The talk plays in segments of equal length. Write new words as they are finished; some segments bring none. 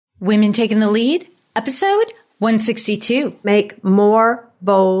Women Taking the Lead, episode 162. Make more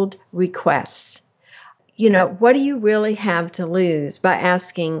bold requests. What do you really have to lose by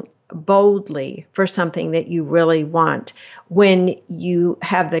asking boldly for something that you really want when you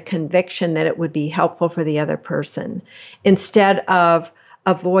have the conviction that it would be helpful for the other person, instead of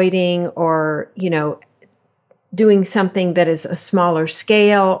avoiding or, doing something that is a smaller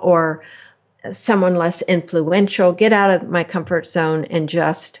scale or someone less influential? Get out of my comfort zone and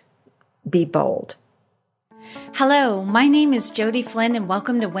just be bold. Hello, my name is Jody Flynn and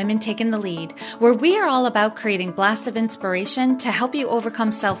welcome to Women Taking the Lead, where we are all about creating blasts of inspiration to help you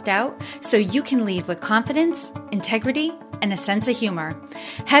overcome self-doubt so you can lead with confidence, integrity, and a sense of humor.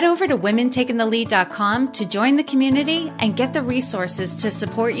 Head over to womentakingthelead.com to join the community and get the resources to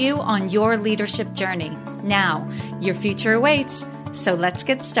support you on your leadership journey. Now, your future awaits, so let's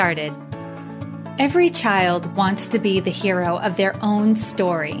get started. Every child wants to be the hero of their own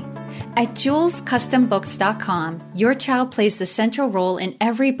story. At JulesCustomBooks.com, your child plays the central role in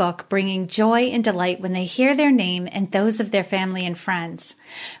every book, bringing joy and delight when they hear their name and those of their family and friends.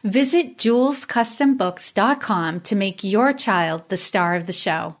 Visit JulesCustomBooks.com to make your child the star of the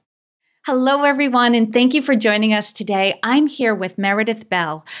show. Hello, everyone, and thank you for joining us today. I'm here with Meredith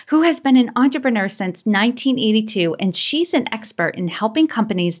Bell, who has been an entrepreneur since 1982, and she's an expert in helping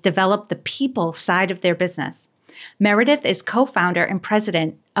companies develop the people side of their business. Meredith is co-founder and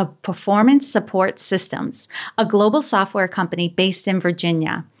president of Performance Support Systems, a global software company based in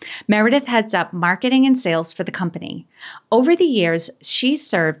Virginia. Meredith heads up marketing and sales for the company. Over the years, she's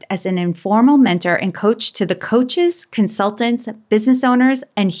served as an informal mentor and coach to the coaches, consultants, business owners,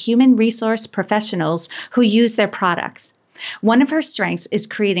 and human resource professionals who use their products. One of her strengths is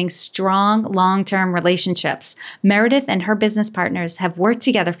creating strong, long-term relationships. Meredith and her business partners have worked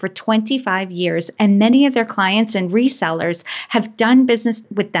together for 25 years, and many of their clients and resellers have done business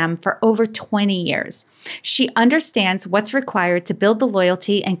with them for over 20 years. She understands what's required to build the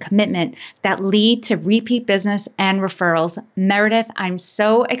loyalty and commitment that lead to repeat business and referrals. Meredith, I'm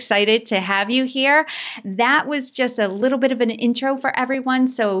so excited to have you here. That was just a little bit of an intro for everyone.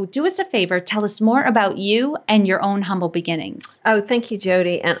 So do us a favor, tell us more about you and your own humble beginnings. Oh, thank you,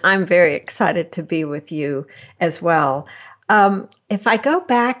 Jody. And I'm very excited to be with you as well. If I go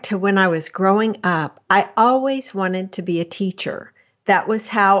back to when I was growing up, I always wanted to be a teacher. That was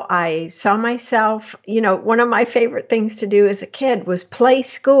how I saw myself. One of my favorite things to do as a kid was play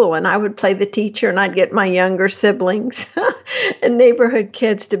school, and I would play the teacher, and I'd get my younger siblings and neighborhood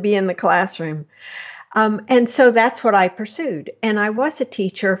kids to be in the classroom. And so that's what I pursued. And I was a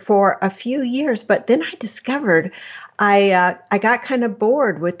teacher for a few years, but then I discovered I got kind of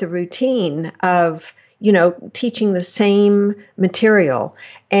bored with the routine of teaching the same material.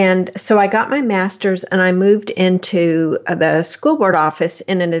 And so I got my master's and I moved into the school board office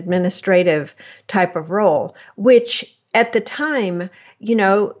in an administrative type of role, which at the time,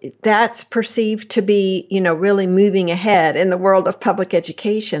 that's perceived to be, really moving ahead in the world of public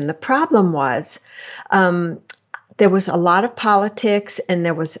education. The problem was, there was a lot of politics and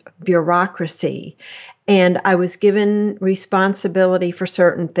there was bureaucracy. And I was given responsibility for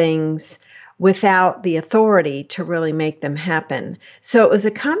certain things without the authority to really make them happen. So it was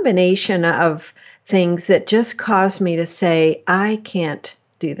a combination of things that just caused me to say, I can't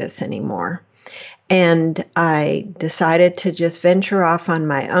do this anymore. And I decided to just venture off on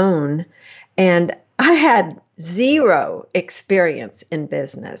my own. And I had zero experience in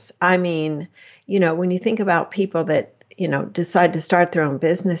business. I mean, when you think about people that decide to start their own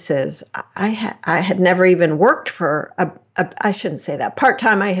businesses, I had never even worked for I shouldn't say that.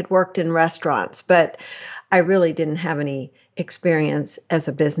 Part-time, I had worked in restaurants, but I really didn't have any experience as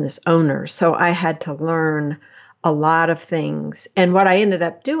a business owner. So I had to learn a lot of things. And what I ended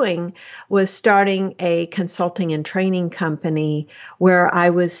up doing was starting a consulting and training company where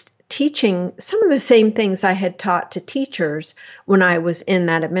I was teaching some of the same things I had taught to teachers when I was in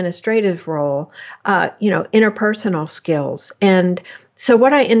that administrative role, interpersonal skills. And so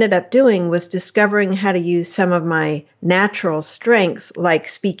what I ended up doing was discovering how to use some of my natural strengths, like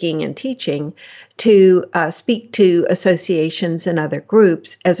speaking and teaching, to speak to associations and other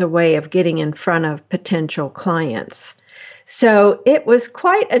groups as a way of getting in front of potential clients. So it was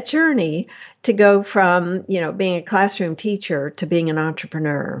quite a journey to go from, being a classroom teacher to being an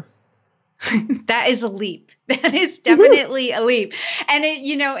entrepreneur. That is a leap. That is definitely a leap. And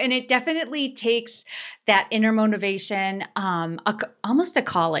it definitely takes that inner motivation, almost a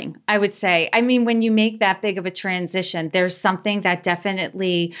calling, I would say. I mean, when you make that big of a transition, there's something that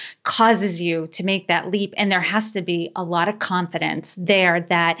definitely causes you to make that leap. And there has to be a lot of confidence there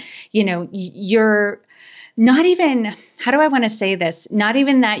that, you're not even, how do I want to say this? Not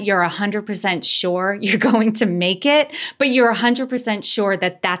even that you're 100% sure you're going to make it, but you're 100% sure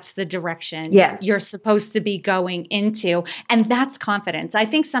that that's the direction you're Yes. supposed to be going into. And that's confidence. I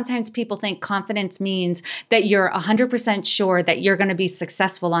think sometimes people think confidence means that you're 100% sure that you're going to be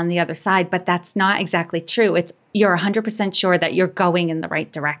successful on the other side, but that's not exactly true. It's you're 100% sure that you're going in the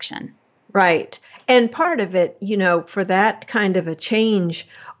right direction. Right. And part of it, for that kind of a change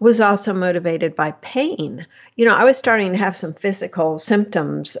was also motivated by pain. I was starting to have some physical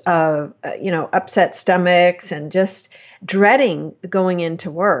symptoms of, upset stomachs and just dreading going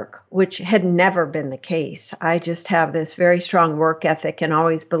into work, which had never been the case. I just have this very strong work ethic and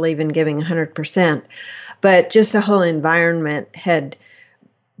always believe in giving 100%. But just the whole environment had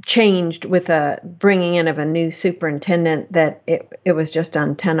changed with a bringing in of a new superintendent that it was just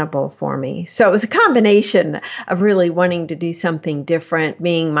untenable for me. So it was a combination of really wanting to do something different,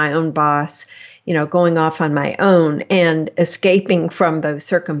 being my own boss, going off on my own and escaping from those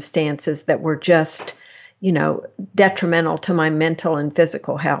circumstances that were just, detrimental to my mental and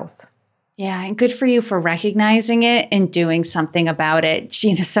physical health. Yeah, and good for you for recognizing it and doing something about it.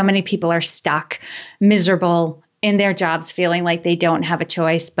 So many people are stuck, miserable in their jobs, feeling like they don't have a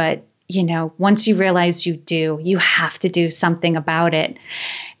choice. But, once you realize you do, you have to do something about it.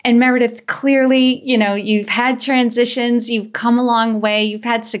 And Meredith, clearly, you've had transitions, you've come a long way, you've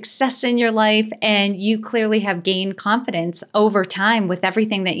had success in your life, and you clearly have gained confidence over time with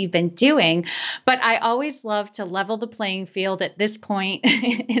everything that you've been doing. But I always love to level the playing field at this point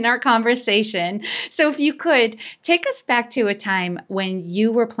in our conversation. So if you could take us back to a time when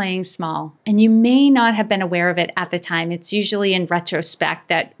you were playing small, and you may not have been aware of it at the time. It's usually in retrospect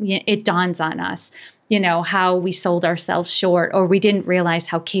that it dawns on us. How we sold ourselves short or we didn't realize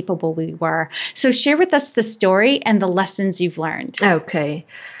how capable we were. So share with us the story and the lessons you've learned. Okay.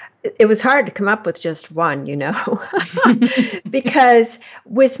 It was hard to come up with just one, because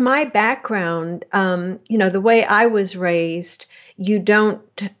with my background, the way I was raised, you don't,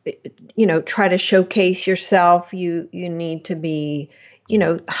 try to showcase yourself. You need to be,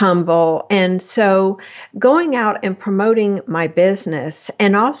 humble. And so going out and promoting my business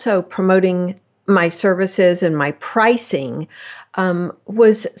and also promoting my services and my pricing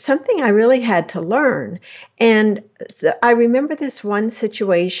was something I really had to learn. And I remember this one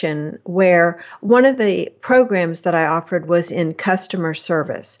situation where one of the programs that I offered was in customer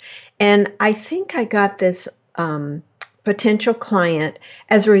service. And I think I got this potential client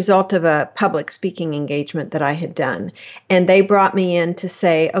as a result of a public speaking engagement that I had done. And they brought me in to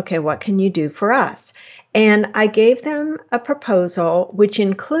say, okay, what can you do for us? And I gave them a proposal which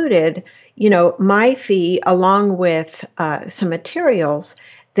included my fee along with some materials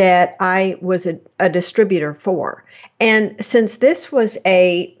that I was a distributor for. And since this was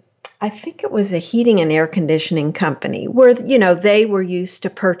I think it was a heating and air conditioning company where, they were used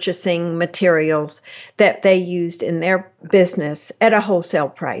to purchasing materials that they used in their business at a wholesale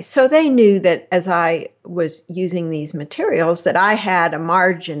price. So they knew that as I was using these materials that I had a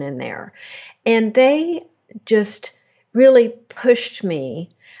margin in there. And they just really pushed me.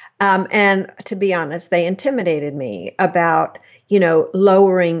 And to be honest, they intimidated me about,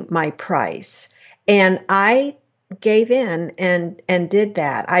 lowering my price. And I gave in and did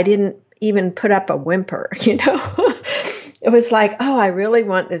that. I didn't even put up a whimper, It was like, oh, I really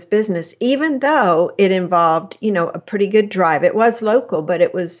want this business, even though it involved, a pretty good drive. It was local, but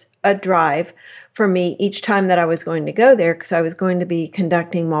it was a drive for me each time that I was going to go there because I was going to be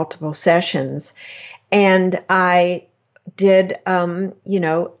conducting multiple sessions. And I did,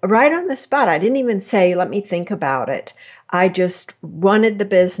 right on the spot. I didn't even say, let me think about it. I just wanted the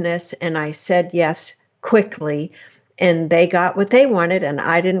business and I said yes quickly, and they got what they wanted and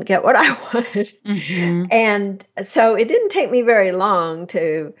I didn't get what I wanted. Mm-hmm. And so it didn't take me very long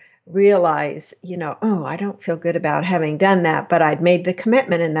to realize, oh, I don't feel good about having done that, but I'd made the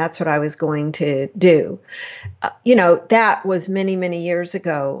commitment and that's what I was going to do. That was many, many years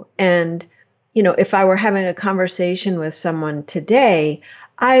ago. And if I were having a conversation with someone today,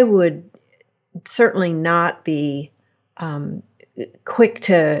 I would certainly not be quick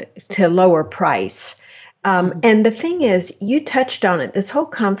to lower price. And the thing is, you touched on it, this whole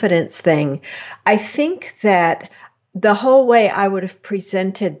confidence thing. I think that the whole way I would have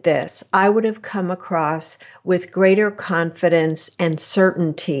presented this, I would have come across with greater confidence and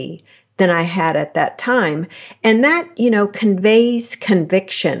certainty than I had at that time. And that, conveys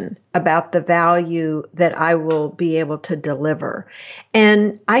conviction about the value that I will be able to deliver.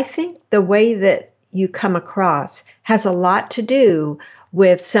 And I think the way that you come across has a lot to do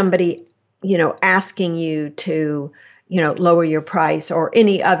with somebody, asking you to, lower your price, or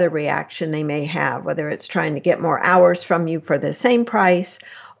any other reaction they may have, whether it's trying to get more hours from you for the same price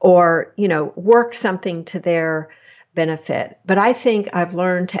or, work something to their benefit. But I think I've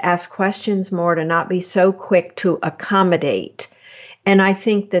learned to ask questions more, to not be so quick to accommodate. And I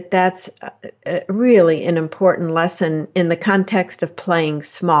think that that's really an important lesson in the context of playing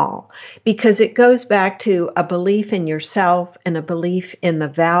small, because it goes back to a belief in yourself and a belief in the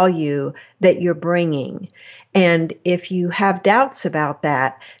value that you're bringing. And if you have doubts about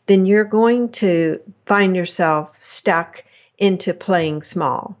that, then you're going to find yourself stuck into playing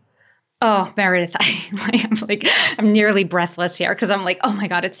small. Oh, Meredith, I'm nearly breathless here because I'm like, oh my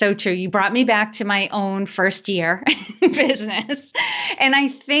God, it's so true. You brought me back to my own first year in business. And I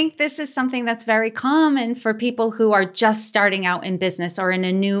think this is something that's very common for people who are just starting out in business or in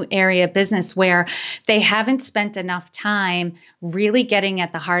a new area of business where they haven't spent enough time really getting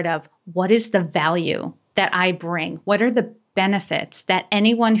at the heart of what is the value that I bring? What are the benefits that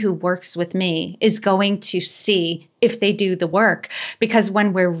anyone who works with me is going to see if they do the work? Because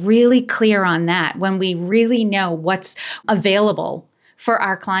when we're really clear on that, when we really know what's available for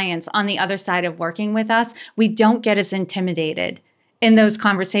our clients on the other side of working with us, we don't get as intimidated in those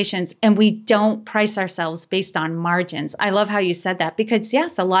conversations, and we don't price ourselves based on margins. I love how you said that, because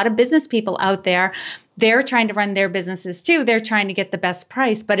yes, a lot of business people out there, they're trying to run their businesses too. They're trying to get the best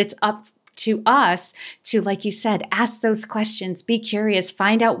price, but it's up to us to, like you said, ask those questions, be curious,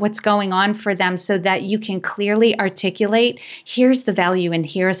 find out what's going on for them so that you can clearly articulate, here's the value and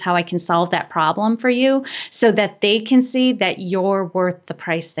here's how I can solve that problem for you, so that they can see that you're worth the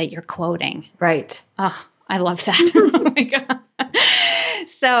price that you're quoting. Right. Oh, I love that. Oh my God.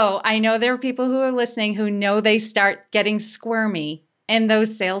 So I know there are people who are listening who know they start getting squirmy in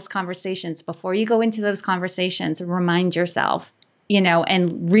those sales conversations. Before you go into those conversations, remind yourself,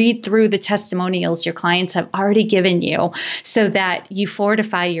 and read through the testimonials your clients have already given you so that you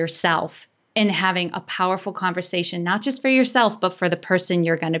fortify yourself in having a powerful conversation, not just for yourself, but for the person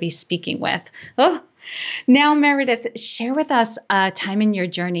you're going to be speaking with. Oh. Now, Meredith, share with us a time in your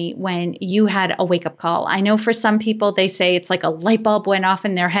journey when you had a wake-up call. I know for some people, they say it's like a light bulb went off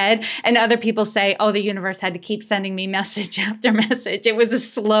in their head, and other people say, oh, the universe had to keep sending me message after message. It was a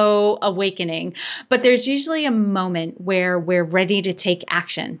slow awakening. But there's usually a moment where we're ready to take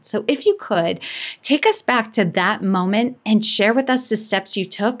action. So if you could, take us back to that moment and share with us the steps you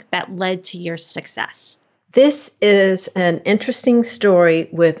took that led to your success. This is an interesting story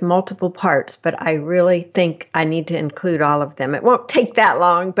with multiple parts, but I really think I need to include all of them. It won't take that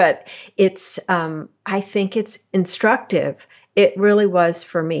long, but I think it's instructive. It really was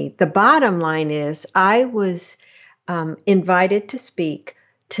for me. The bottom line is I was invited to speak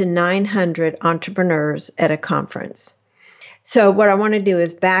to 900 entrepreneurs at a conference. So what I want to do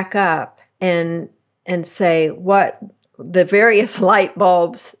is back up and say what the various light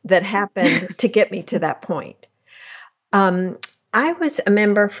bulbs that happened to get me to that point. I was a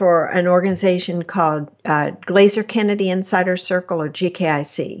member for an organization called Glazer Kennedy Insider Circle, or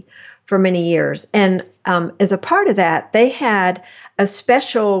GKIC, for many years. And as a part of that, they had a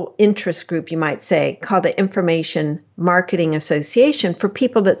special interest group, you might say, called the Information Marketing Association, for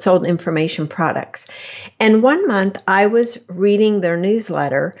people that sold information products. And one month I was reading their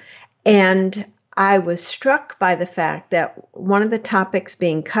newsletter, and I was struck by the fact that one of the topics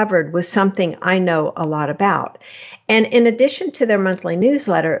being covered was something I know a lot about. And in addition to their monthly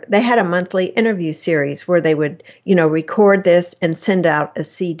newsletter, they had a monthly interview series where they would, record this and send out a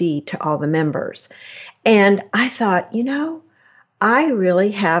CD to all the members. And I thought, I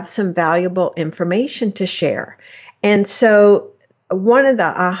really have some valuable information to share. And so one of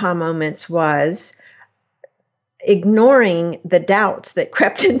the aha moments was ignoring the doubts that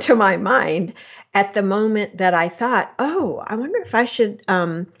crept into my mind at the moment that I thought, I wonder if I should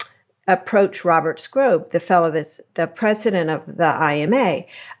approach Robert Scrobe, the president of the IMA,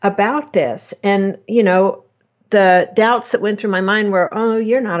 about this. And, the doubts that went through my mind were,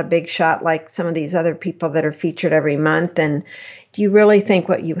 you're not a big shot like some of these other people that are featured every month. And do you really think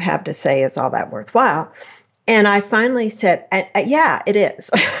what you have to say is all that worthwhile? And I finally said, yeah, it is.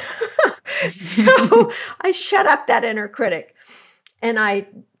 So I shut up that inner critic, and I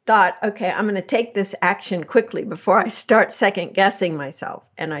thought, okay, I'm going to take this action quickly before I start second guessing myself.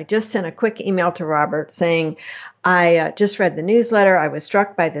 And I just sent a quick email to Robert saying, I just read the newsletter. I was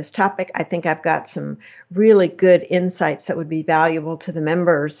struck by this topic. I think I've got some really good insights that would be valuable to the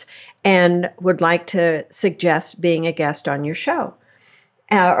members, and would like to suggest being a guest on your show.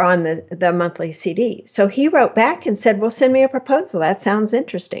 Or on the monthly CD. So he wrote back and said, well, send me a proposal. That sounds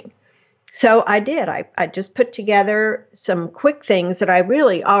interesting. So I did. I just put together some quick things that I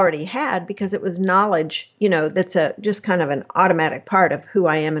really already had because it was knowledge, that's just kind of an automatic part of who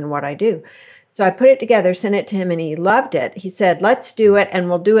I am and what I do. So I put it together, sent it to him, and he loved it. He said, let's do it, and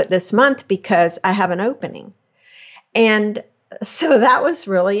we'll do it this month because I have an opening. And so that was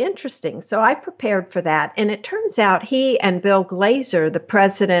really interesting. So I prepared for that. And it turns out he and Bill Glazer, the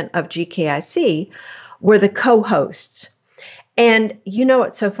president of GKIC, were the co-hosts. And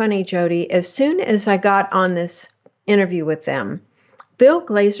what's so funny, Jody? As soon as I got on this interview with them, Bill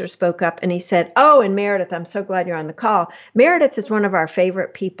Glazer spoke up and he said, oh, and Meredith, I'm so glad you're on the call. Meredith is one of our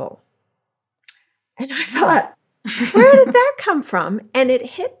favorite people. And I thought, where did that come from? And it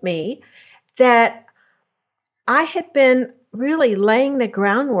hit me that I had been really laying the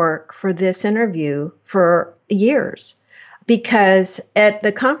groundwork for this interview for years. Because at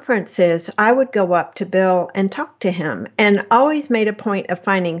the conferences, I would go up to Bill and talk to him and always made a point of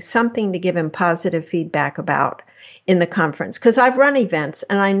finding something to give him positive feedback about in the conference. Because I've run events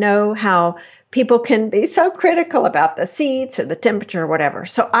and I know how people can be so critical about the seats or the temperature or whatever.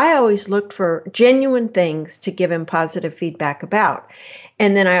 So I always looked for genuine things to give him positive feedback about.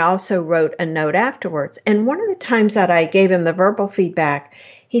 And then I also wrote a note afterwards. And one of the times that I gave him the verbal feedback,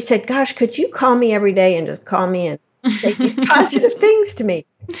 he said, gosh, could you call me every day and just call me and say these positive things to me?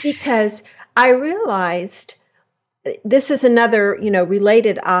 Because I realized this is another,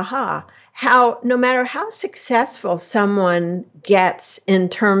 related aha, how no matter how successful someone gets in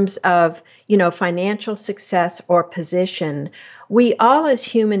terms of, financial success or position, we all as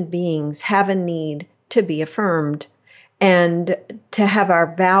human beings have a need to be affirmed and to have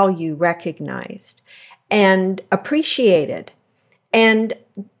our value recognized and appreciated. And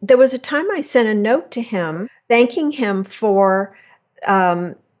there was a time I sent a note to him thanking him for,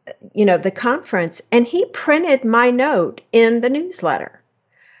 the conference, and he printed my note in the newsletter.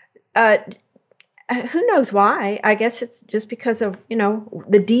 Who knows why? I guess it's just because of,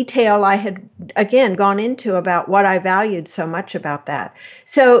 the detail I had, again, gone into about what I valued so much about that.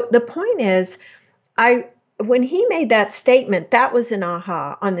 So the point is, when he made that statement, that was an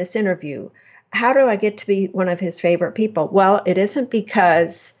aha on this interview. How do I get to be one of his favorite people? Well, it isn't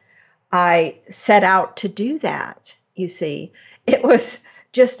because I set out to do that, you see. It was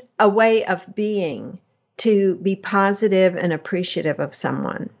just a way of being, to be positive and appreciative of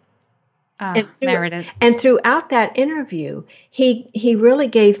someone. Meredith. And throughout that interview, he really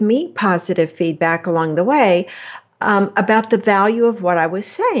gave me positive feedback along the way about the value of what I was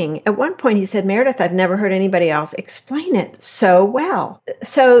saying. At one point, he said, Meredith, I've never heard anybody else explain it so well.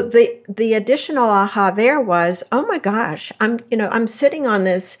 So the additional aha there was, oh my gosh, I'm sitting on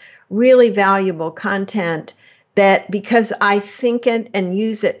this really valuable content that because I think it and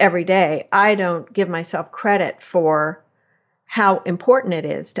use it every day, I don't give myself credit for how important it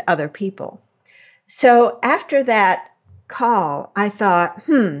is to other people. So after that call, I thought,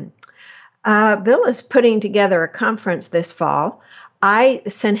 Bill is putting together a conference this fall. I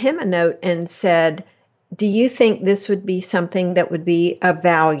sent him a note and said, do you think this would be something that would be of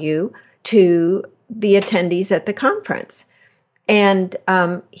value to the attendees at the conference? And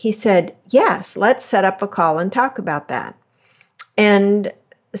he said, yes, let's set up a call and talk about that. And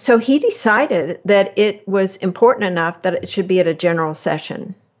so he decided that it was important enough that it should be at a general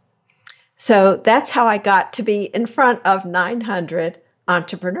session. So that's how I got to be in front of 900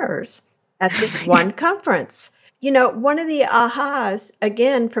 entrepreneurs at this one conference. One of the ahas,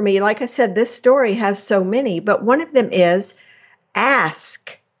 again, for me, like I said, this story has so many, but one of them is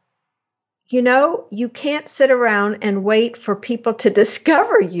ask. You can't sit around and wait for people to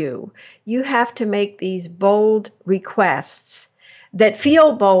discover you. You have to make these bold requests that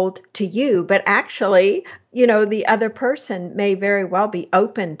feel bold to you, but actually, the other person may very well be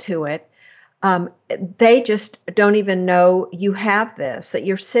open to it. They just don't even know you have this, that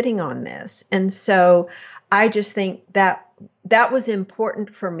you're sitting on this. And so I just think that was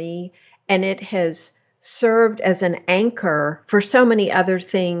important for me, and it has served as an anchor for so many other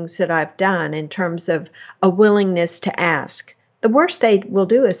things that I've done in terms of a willingness to ask. The worst they will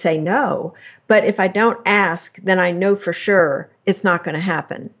do is say no, but if I don't ask, then I know for sure it's not going to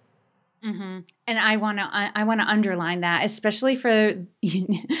happen. Mm-hmm. And I want to underline that, especially for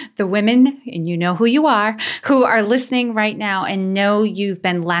the women, and you know who you are, who are listening right now and know you've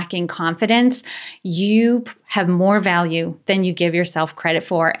been lacking confidence. You have more value than you give yourself credit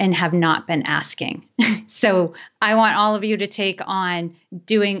for and have not been asking. So I want all of you to take on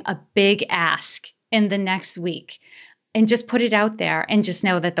doing a big ask in the next week and just put it out there and just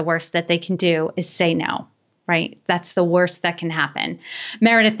know that the worst that they can do is say no. right? That's the worst that can happen.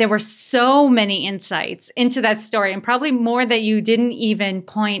 Meredith, there were so many insights into that story, and probably more that you didn't even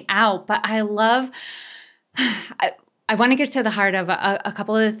point out, but I want to get to the heart of a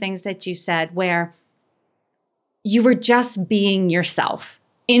couple of the things that you said, where you were just being yourself,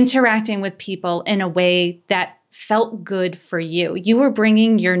 interacting with people in a way that felt good for you. You were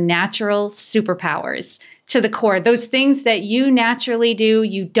bringing your natural superpowers to the core, those things that you naturally do,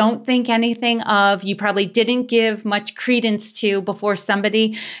 you don't think anything of, you probably didn't give much credence to before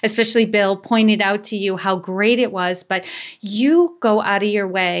somebody, especially Bill, pointed out to you how great it was, but you go out of your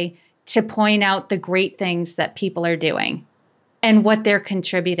way to point out the great things that people are doing and what they're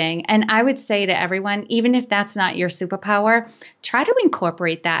contributing. And I would say to everyone, even if that's not your superpower, try to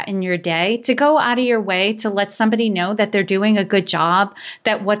incorporate that in your day, to go out of your way to let somebody know that they're doing a good job,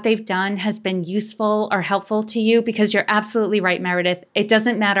 that what they've done has been useful or helpful to you, because you're absolutely right, Meredith. It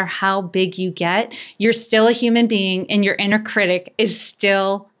doesn't matter how big you get, you're still a human being and your inner critic is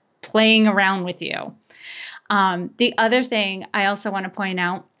still playing around with you. The other thing I also want to point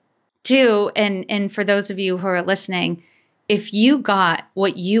out too, and for those of you who are listening, if you got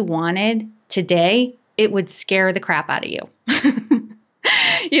what you wanted today, it would scare the crap out of you.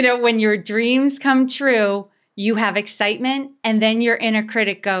 When your dreams come true, you have excitement, and then your inner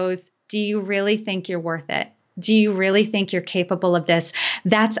critic goes, do you really think you're worth it? Do you really think you're capable of this?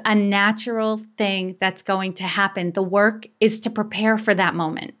 That's a natural thing that's going to happen. The work is to prepare for that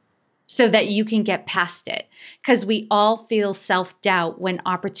moment so that you can get past it, because we all feel self-doubt when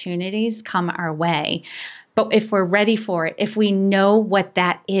opportunities come our way. But if we're ready for it, if we know what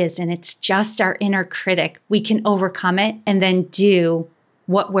that is, and it's just our inner critic, we can overcome it and then do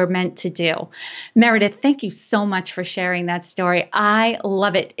what we're meant to do. Meredith, thank you so much for sharing that story. I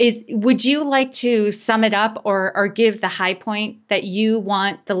love it. Would you like to sum it up or give the high point that you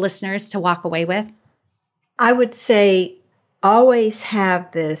want the listeners to walk away with? I would say always have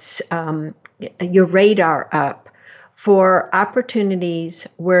this, your radar up for opportunities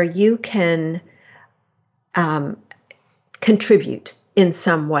where you can contribute in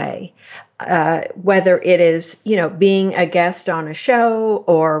some way, whether it is, being a guest on a show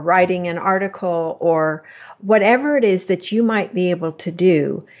or writing an article or whatever it is that you might be able to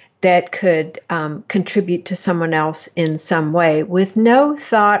do that could contribute to someone else in some way, with no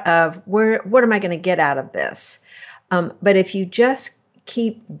thought of what am I going to get out of this? But if you just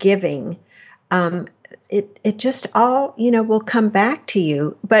keep giving, it just all, will come back to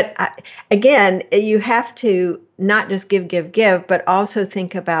you. But again, you have to not just give, but also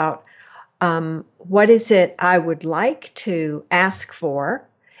think about what is it I would like to ask for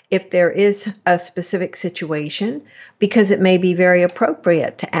if there is a specific situation, because it may be very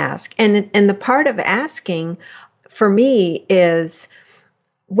appropriate to ask. And the part of asking for me is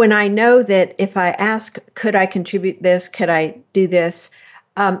when I know that if I ask, could I contribute this? Could I do this?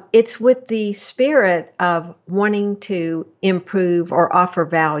 It's with the spirit of wanting to improve or offer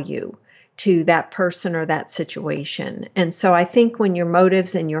value to that person or that situation. And so I think when your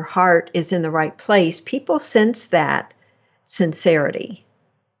motives and your heart is in the right place, people sense that sincerity.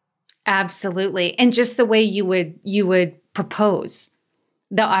 Absolutely. And just the way you would propose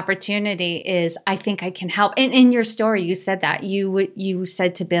the opportunity is, I think I can help. And in your story, you said that you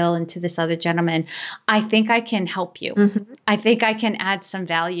said to Bill and to this other gentleman, I think I can help you. Mm-hmm. I think I can add some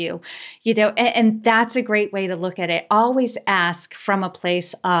value, and that's a great way to look at it. Always ask from a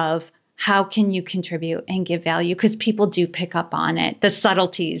place of, how can you contribute and give value? Because people do pick up on it, the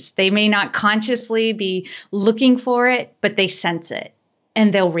subtleties. They may not consciously be looking for it, but they sense it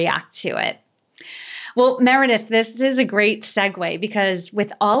and they'll react to it. Well, Meredith, this is a great segue, because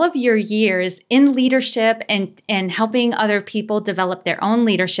with all of your years in leadership and helping other people develop their own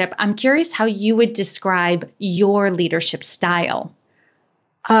leadership, I'm curious how you would describe your leadership style.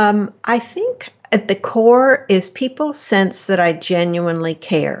 I think at the core is people sense that I genuinely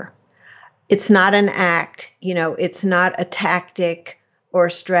care. It's not an act, it's not a tactic or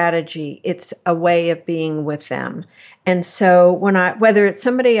a strategy. It's a way of being with them. And so whether it's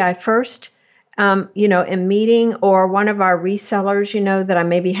somebody I first in meeting, or one of our resellers, that I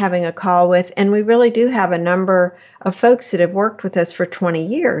may be having a call with, and we really do have a number of folks that have worked with us for 20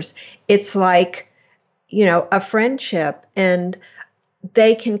 years. It's like, a friendship, and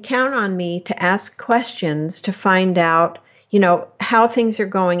they can count on me to ask questions to find out, how things are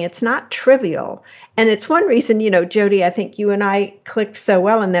going. It's not trivial. And it's one reason, Jody, I think you and I clicked so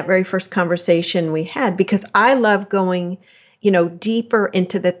well in that very first conversation we had, because I love going deeper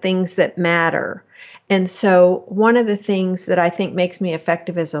into the things that matter. And so one of the things that I think makes me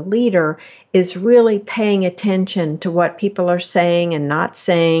effective as a leader is really paying attention to what people are saying and not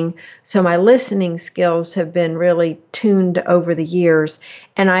saying. So my listening skills have been really tuned over the years.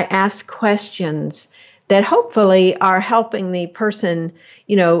 And I ask questions that hopefully are helping the person,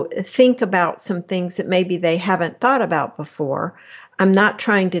 think about some things that maybe they haven't thought about before. I'm not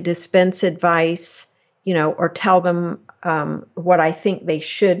trying to dispense advice, or tell them what I think they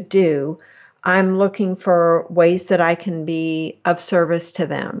should do. I'm looking for ways that I can be of service to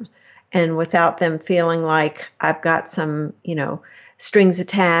them and without them feeling like I've got some, strings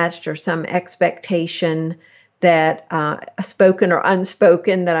attached or some expectation that spoken or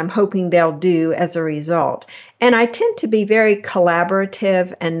unspoken that I'm hoping they'll do as a result. And I tend to be very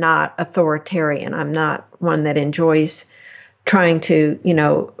collaborative and not authoritarian. I'm not one that enjoys trying to,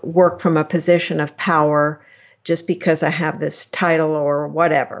 work from a position of power just because I have this title or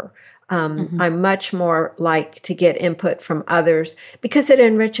whatever. I much more like to get input from others because it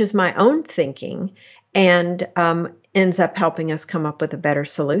enriches my own thinking and ends up helping us come up with a better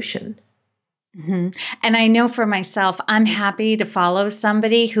solution. And I know for myself, I'm happy to follow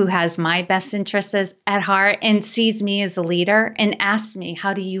somebody who has my best interests at heart and sees me as a leader and asks me,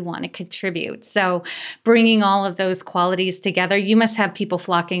 how do you want to contribute? So bringing all of those qualities together, you must have people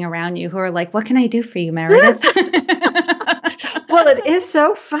flocking around you who are like, what can I do for you, Meredith? Well, it is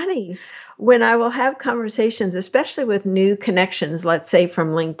so funny when I will have conversations, especially with new connections, let's say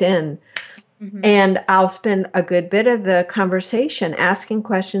from LinkedIn, and I'll spend a good bit of the conversation asking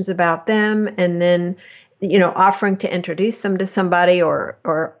questions about them and then, offering to introduce them to somebody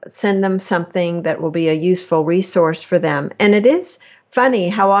or send them something that will be a useful resource for them. And it is funny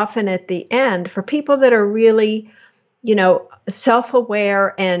how often at the end, for people that are really,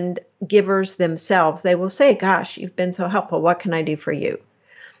 self-aware and givers themselves, they will say, gosh, you've been so helpful. What can I do for you?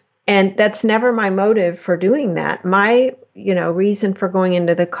 And that's never my motive for doing that. My, reason for going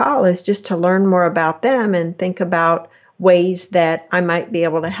into the call is just to learn more about them and think about ways that I might be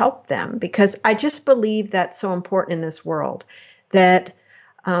able to help them, because I just believe that's so important in this world that,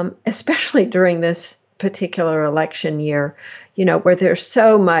 especially during this particular election year, where there's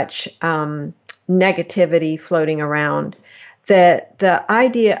so much negativity floating around, that the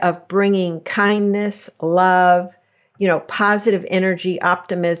idea of bringing kindness, love, positive energy,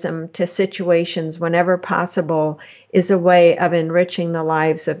 optimism to situations whenever possible is a way of enriching the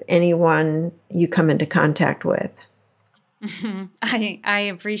lives of anyone you come into contact with. I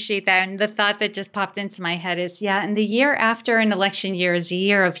appreciate that. And the thought that just popped into my head is, and the year after an election year is a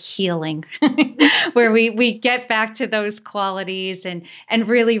year of healing, where we get back to those qualities and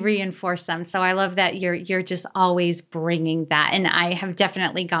really reinforce them. So I love that you're just always bringing that. And I have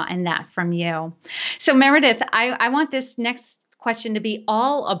definitely gotten that from you. So Meredith, I want this next question to be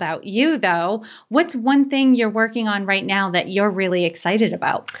all about you, though. What's one thing you're working on right now that you're really excited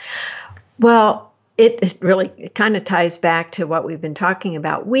about? Well, it really kind of ties back to what we've been talking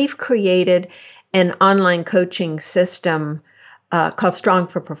about. We've created an online coaching system called Strong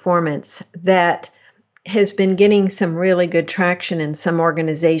for Performance that has been getting some really good traction in some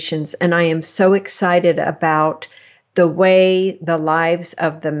organizations. And I am so excited about the way the lives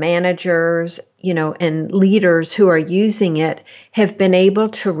of the managers, and leaders who are using it have been able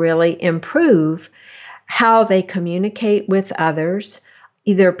to really improve how they communicate with others,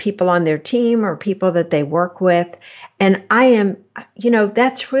 either people on their team or people that they work with. And I am,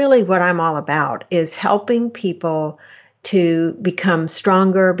 that's really what I'm all about, is helping people to become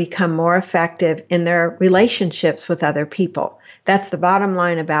stronger, become more effective in their relationships with other people. That's the bottom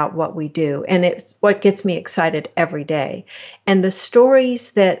line about what we do. And it's what gets me excited every day. And the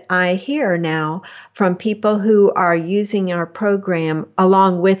stories that I hear now from people who are using our program,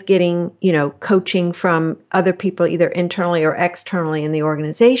 along with getting, coaching from other people, either internally or externally in the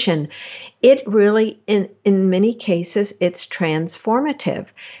organization, it really, in many cases, it's transformative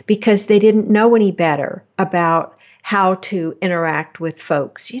because they didn't know any better about how to interact with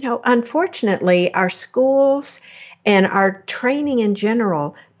folks. Unfortunately, our schools and our training in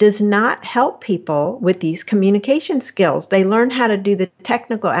general does not help people with these communication skills. They learn how to do the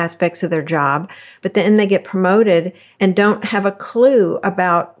technical aspects of their job, but then they get promoted and don't have a clue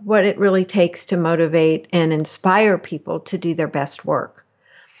about what it really takes to motivate and inspire people to do their best work.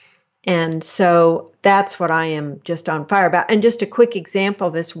 And so that's what I am just on fire about. And just a quick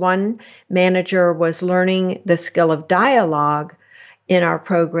example, this one manager was learning the skill of dialogue in our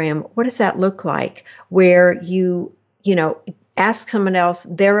program. What does that look like? Where you ask someone else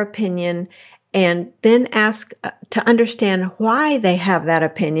their opinion and then ask to understand why they have that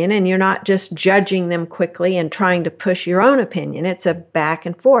opinion. And you're not just judging them quickly and trying to push your own opinion. It's a back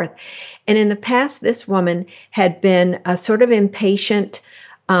and forth. And in the past, this woman had been a sort of impatient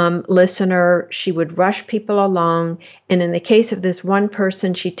listener. She would rush people along. And in the case of this one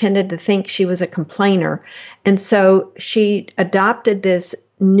person, she tended to think she was a complainer. And so she adopted this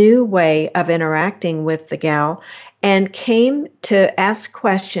new way of interacting with the gal and came to ask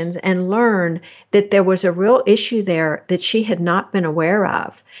questions and learn that there was a real issue there that she had not been aware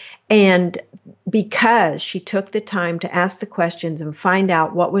of. And because she took the time to ask the questions and find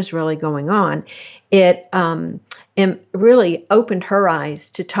out what was really going on, it really opened her eyes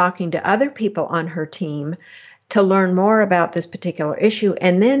to talking to other people on her team to learn more about this particular issue,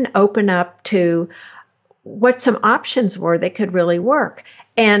 and then open up to what some options were that could really work.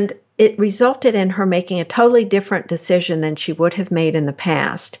 And it resulted in her making a totally different decision than she would have made in the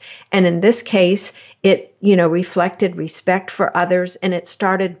past. And in this case, it, reflected respect for others, and it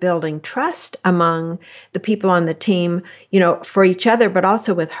started building trust among the people on the team, for each other, but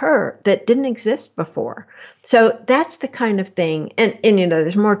also with her, that didn't exist before. So that's the kind of thing. And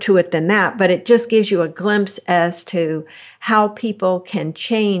there's more to it than that, but it just gives you a glimpse as to how people can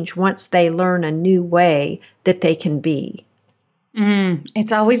change once they learn a new way that they can be.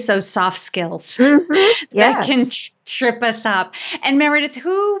 It's always those soft skills Yes. that can trip us up. And Meredith,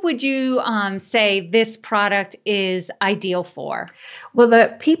 who would you say this product is ideal for? Well,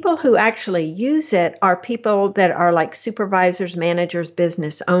 the people who actually use it are people that are like supervisors, managers,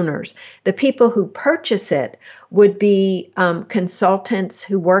 business owners. The people who purchase it would be consultants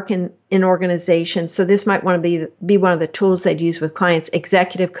who work in organizations. So this might want to be one of the tools they'd use with clients,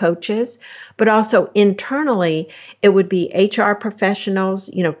 executive coaches, but also internally, it would be HR professionals,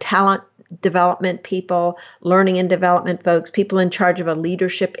 talent development people, learning and development folks, people in charge of a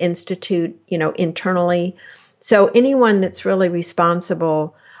leadership institute, internally. So anyone that's really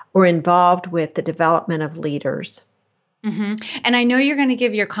responsible or involved with the development of leaders. Mm-hmm. And I know you're going to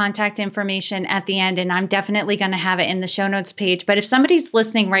give your contact information at the end, and I'm definitely going to have it in the show notes page. But if somebody's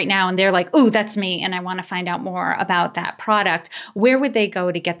listening right now and they're like, "Oh, that's me," and I want to find out more about that product, where would they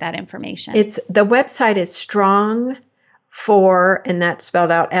go to get that information? The website is strong for, and that's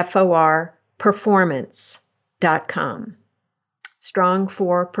spelled out FOR, performance.com.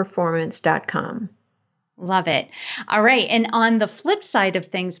 strongforperformance.com. Love it. All right. And on the flip side of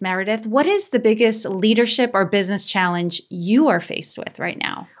things, Meredith, what is the biggest leadership or business challenge you are faced with right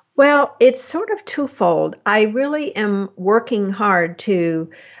now? Well, it's sort of twofold. I really am working hard to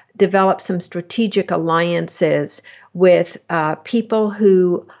develop some strategic alliances with people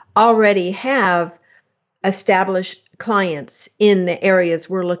who already have established clients in the areas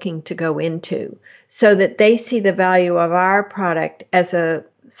we're looking to go into, so that they see the value of our product as a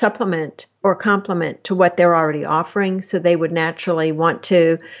supplement or complement to what they're already offering. So they would naturally want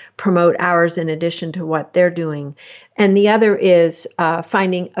to promote ours in addition to what they're doing. And the other is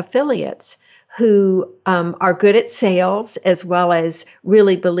finding affiliates who are good at sales as well as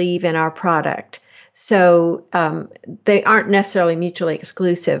really believe in our product. So they aren't necessarily mutually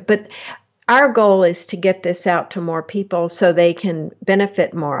exclusive, but our goal is to get this out to more people so they can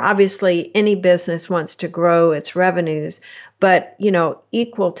benefit more. Obviously, any business wants to grow its revenues, but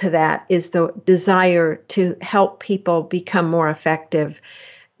equal to that is the desire to help people become more effective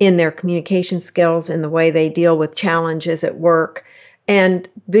in their communication skills, in the way they deal with challenges at work. And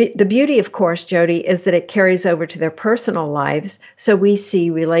the beauty, of course, Jody, is that it carries over to their personal lives. So we see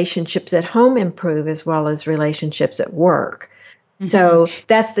relationships at home improve as well as relationships at work. So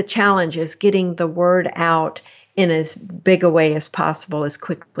that's the challenge, is getting the word out in as big a way as possible, as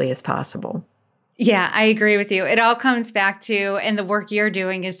quickly as possible. Yeah, I agree with you. It all comes back to, and the work you're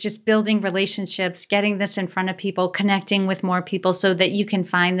doing is just building relationships, getting this in front of people, connecting with more people so that you can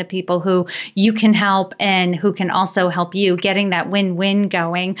find the people who you can help and who can also help you, getting that win-win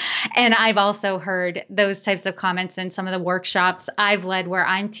going. And I've also heard those types of comments in some of the workshops I've led where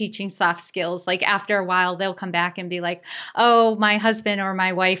I'm teaching soft skills. Like after a while, they'll come back and be like, "Oh, my husband or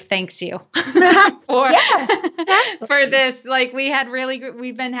my wife thanks you for, Yes, exactly. for this. Like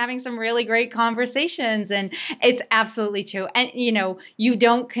we've been having some really great conversations." And it's absolutely true. And, you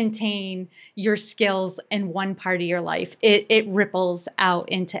don't contain your skills in one part of your life. It ripples out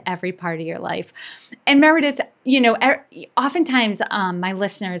into every part of your life. And Meredith, oftentimes my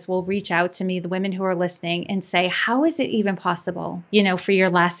listeners will reach out to me, the women who are listening, and say, how is it even possible, for your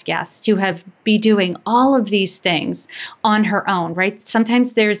last guest to be doing all of these things on her own, right?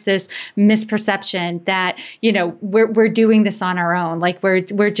 Sometimes there's this misperception that, we're doing this on our own. Like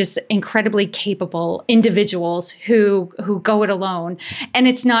we're just incredibly capable capable individuals who go it alone. And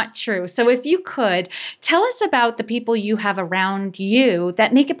it's not true. So if you could tell us about the people you have around you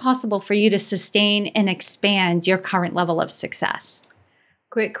that make it possible for you to sustain and expand your current level of success.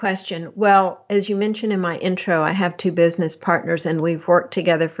 Great question. Well, as you mentioned in my intro, I have two business partners and we've worked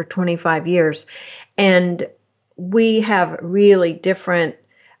together for 25 years. And we have really different,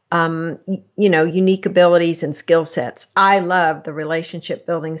 unique abilities and skill sets. I love the relationship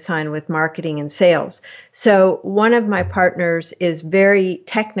building side with marketing and sales. So one of my partners is very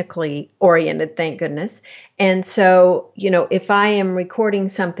technically oriented, thank goodness. And so, if I am recording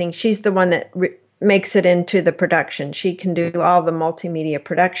something, she's the one that makes it into the production. She can do all the multimedia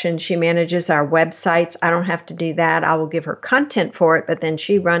production. She manages our websites. I don't have to do that. I will give her content for it, but then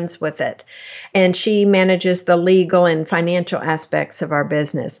she runs with it. And she manages the legal and financial aspects of our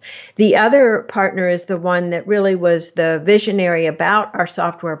business. The other partner is the one that really was the visionary about our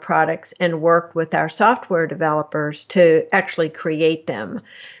software products and worked with our software developers to actually create them.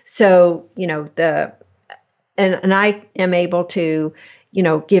 So, and I am able to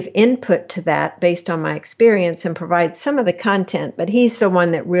give input to that based on my experience and provide some of the content, but he's the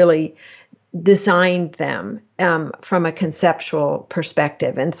one that really designed them from a conceptual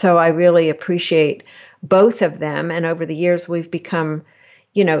perspective. And so I really appreciate both of them. And over the years, we've become,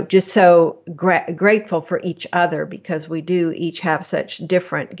 just so grateful for each other because we do each have such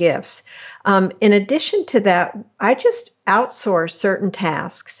different gifts. In addition to that, I just outsource certain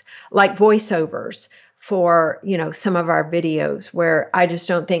tasks like voiceovers for, some of our videos where I just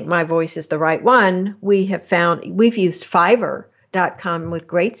don't think my voice is the right one. We've used Fiverr.com with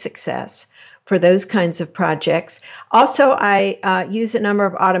great success for those kinds of projects. Also, I use a number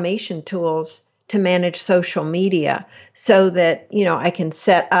of automation tools to manage social media so that, I can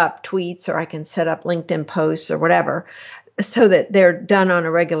set up tweets or I can set up LinkedIn posts or whatever so that they're done on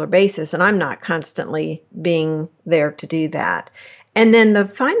a regular basis. And I'm not constantly being there to do that. And then the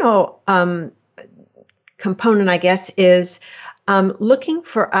final component, I guess, is looking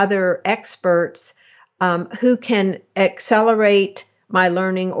for other experts who can accelerate my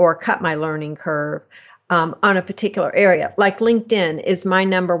learning or cut my learning curve on a particular area. Like LinkedIn is my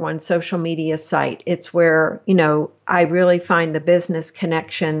number one social media site. It's where, I really find the business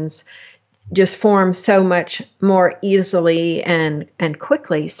connections just form so much more easily and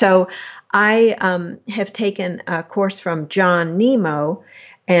quickly. So I have taken a course from John Nemo,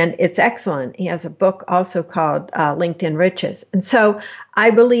 and it's excellent. He has a book also called LinkedIn Riches. And so I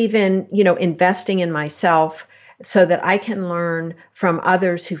believe in, investing in myself so that I can learn from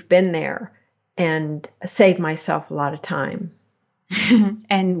others who've been there and save myself a lot of time.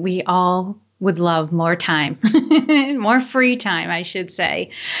 And we all would love more time, more free time, I should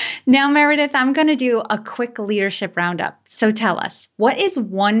say. Now, Meredith, I'm going to do a quick leadership roundup. So tell us, what is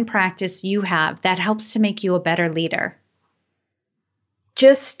one practice you have that helps to make you a better leader?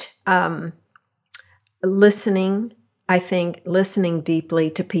 Just listening, I think, listening deeply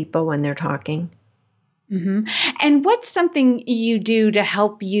to people when they're talking. Mm-hmm. And what's something you do to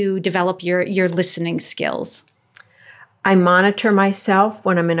help you develop your listening skills? I monitor myself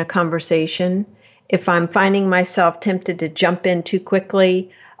when I'm in a conversation. If I'm finding myself tempted to jump in too quickly,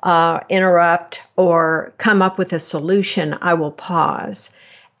 interrupt, or come up with a solution, I will pause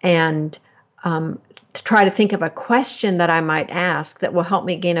and to try to think of a question that I might ask that will help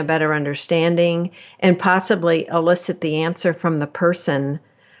me gain a better understanding and possibly elicit the answer from the person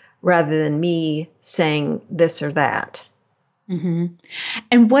rather than me saying this or that. Mm-hmm.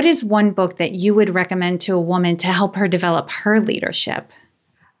 And what is one book that you would recommend to a woman to help her develop her leadership?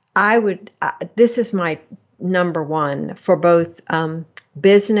 This is my number one for both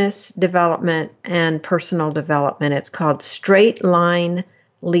business development and personal development. It's called Straight Line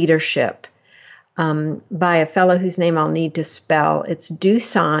Leadership. By a fellow whose name I'll need to spell. It's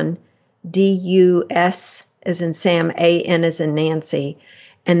Dusan, D-U-S as in Sam, A-N as in Nancy.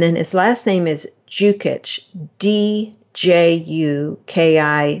 And then his last name is Jukich, D-J-U-K-I-C-H.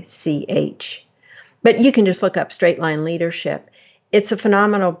 But you can just look up Straight Line Leadership. It's a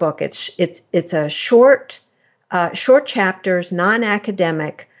phenomenal book. It's a short chapters,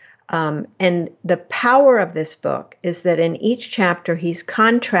 non-academic. And the power of this book is that in each chapter, he's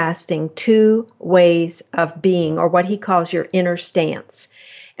contrasting two ways of being, or what he calls your inner stance.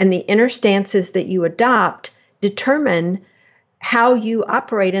 And the inner stances that you adopt determine how you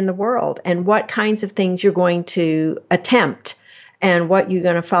operate in the world and what kinds of things you're going to attempt and what you're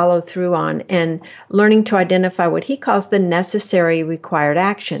going to follow through on, and learning to identify what he calls the necessary required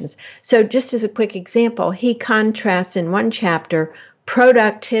actions. So just as a quick example, he contrasts in one chapter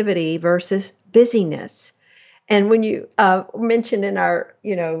productivity versus busyness. And when you mentioned in our,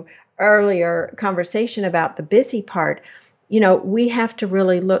 earlier conversation about the busy part, we have to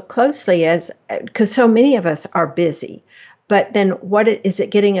really look closely because so many of us are busy. But then is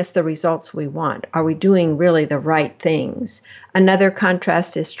it getting us the results we want? Are we doing really the right things? Another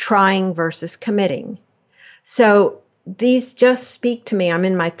contrast is trying versus committing. So these just speak to me. I'm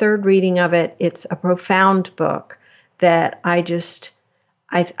in my third reading of it. It's a profound book that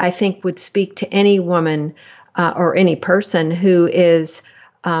I think would speak to any woman or any person who is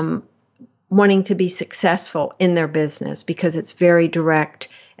wanting to be successful in their business, because it's very direct,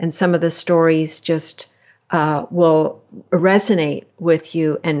 and some of the stories just will resonate with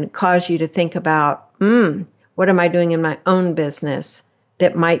you and cause you to think about, what am I doing in my own business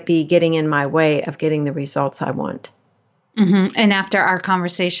that might be getting in my way of getting the results I want? Mm-hmm. And after our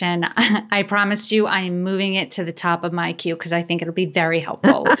conversation, I promised you I am moving it to the top of my queue because I think it'll be very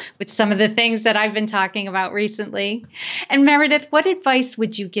helpful with some of the things that I've been talking about recently. And Meredith, what advice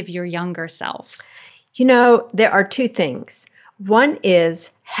would you give your younger self? There are two things. One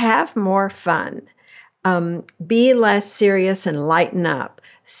is have more fun. Be less serious and lighten up,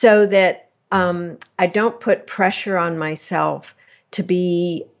 so that I don't put pressure on myself to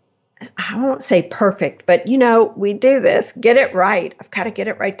be, I won't say perfect, but we do this, get it right. I've got to get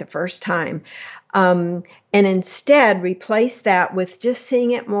it right the first time. And instead replace that with just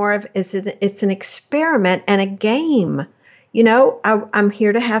seeing it more of it's an experiment and a game. I'm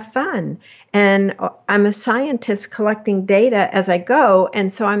here to have fun, and I'm a scientist collecting data as I go.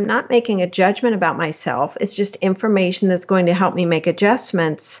 And so I'm not making a judgment about myself. It's just information that's going to help me make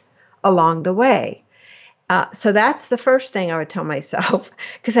adjustments along the way. So that's the first thing I would tell myself,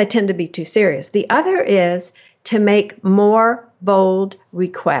 because I tend to be too serious. The other is to make more bold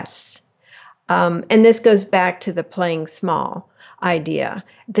requests. And this goes back to the playing small idea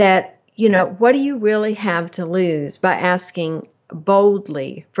that, what do you really have to lose by asking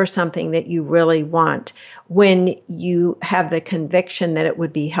boldly for something that you really want when you have the conviction that it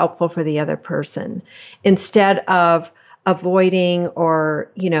would be helpful for the other person, instead of avoiding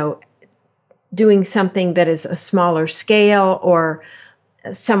or, doing something that is a smaller scale or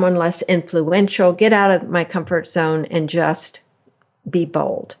someone less influential. Get out of my comfort zone and just be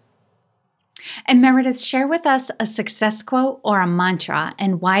bold. And Meredith, share with us a success quote or a mantra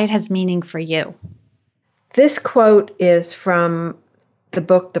and why it has meaning for you. This quote is from the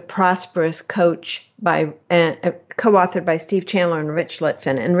book, The Prosperous Coach, by co-authored by Steve Chandler and Rich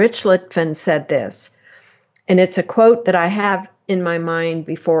Litvin. And Rich Litvin said this, and it's a quote that I have in my mind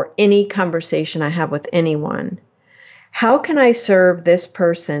before any conversation I have with anyone. How can I serve this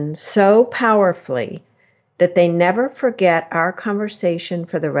person so powerfully that they never forget our conversation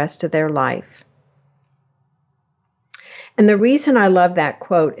for the rest of their life? And the reason I love that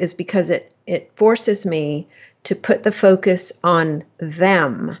quote is because it forces me to put the focus on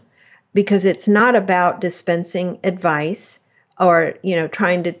them, because it's not about dispensing advice or,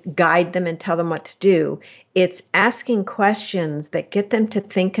 trying to guide them and tell them what to do. It's asking questions that get them to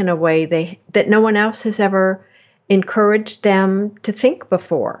think in a way that no one else has ever encouraged them to think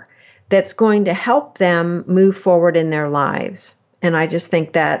before, that's going to help them move forward in their lives. And I just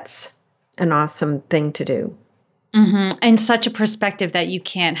think that's an awesome thing to do. Mm-hmm. And such a perspective that you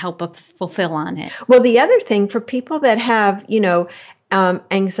can't help but fulfill on it. Well, the other thing for people that have,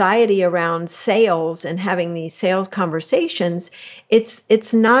 anxiety around sales and having these sales conversations,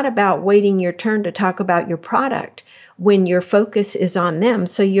 it's not about waiting your turn to talk about your product when your focus is on them.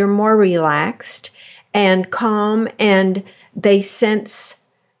 So you're more relaxed and calm, and they sense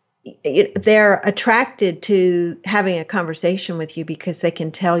they're attracted to having a conversation with you because they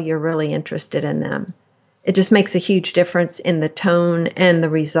can tell you're really interested in them. It just makes a huge difference in the tone and the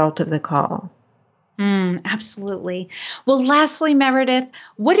result of the call. Absolutely. Well, lastly, Meredith,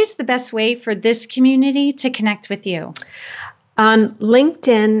 what is the best way for this community to connect with you? On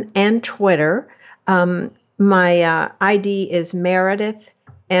LinkedIn and Twitter, my ID is Meredith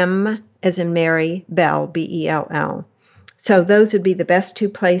M as in Mary Bell, Bell. So those would be the best two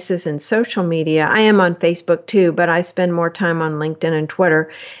places in social media. I am on Facebook too, but I spend more time on LinkedIn and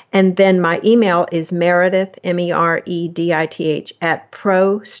Twitter. And then my email is Meredith, Meredith, at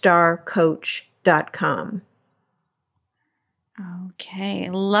prostarcoach.com.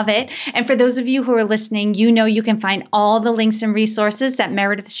 Okay, love it. And for those of you who are listening, you can find all the links and resources that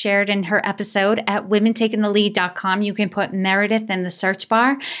Meredith shared in her episode at womentakingthelead.com. You can put Meredith in the search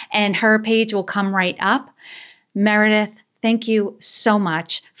bar and her page will come right up. Meredith, thank you so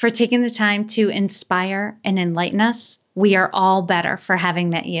much for taking the time to inspire and enlighten us. We are all better for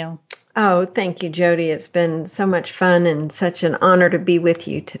having met you. Oh, thank you, Jody. It's been so much fun and such an honor to be with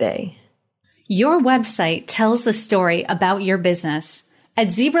you today. Your website tells a story about your business. At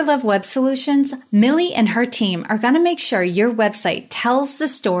Zebra Love Web Solutions, Millie and her team are going to make sure your website tells the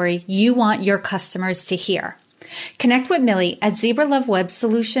story you want your customers to hear. Connect with Millie at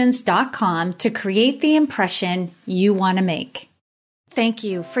zebralovewebsolutions.com to create the impression you want to make. Thank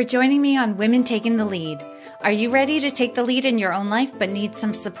you for joining me on Women Taking the Lead. Are you ready to take the lead in your own life but need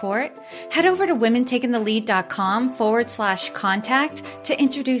some support? Head over to womentakingthelead.com/contact to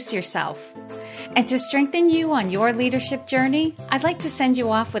introduce yourself. And to strengthen you on your leadership journey, I'd like to send you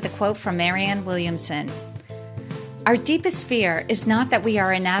off with a quote from Marianne Williamson. Our deepest fear is not that we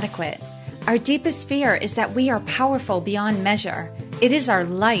are inadequate. Our deepest fear is that we are powerful beyond measure. It is our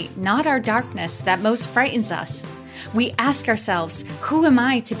light, not our darkness, that most frightens us. We ask ourselves, who am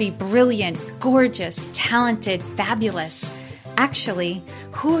I to be brilliant, gorgeous, talented, fabulous? Actually,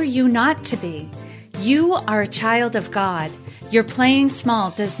 who are you not to be? You are a child of God. Your playing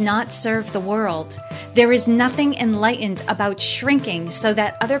small does not serve the world. There is nothing enlightened about shrinking so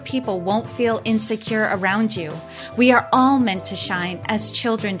that other people won't feel insecure around you. We are all meant to shine as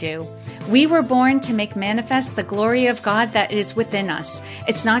children do. We were born to make manifest the glory of God that is within us.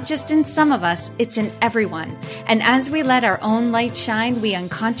 It's not just in some of us, it's in everyone. And as we let our own light shine, we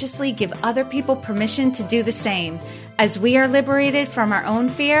unconsciously give other people permission to do the same. As we are liberated from our own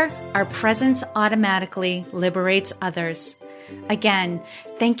fear, our presence automatically liberates others. Again,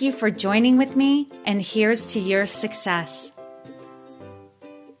 thank you for joining with me, and here's to your success.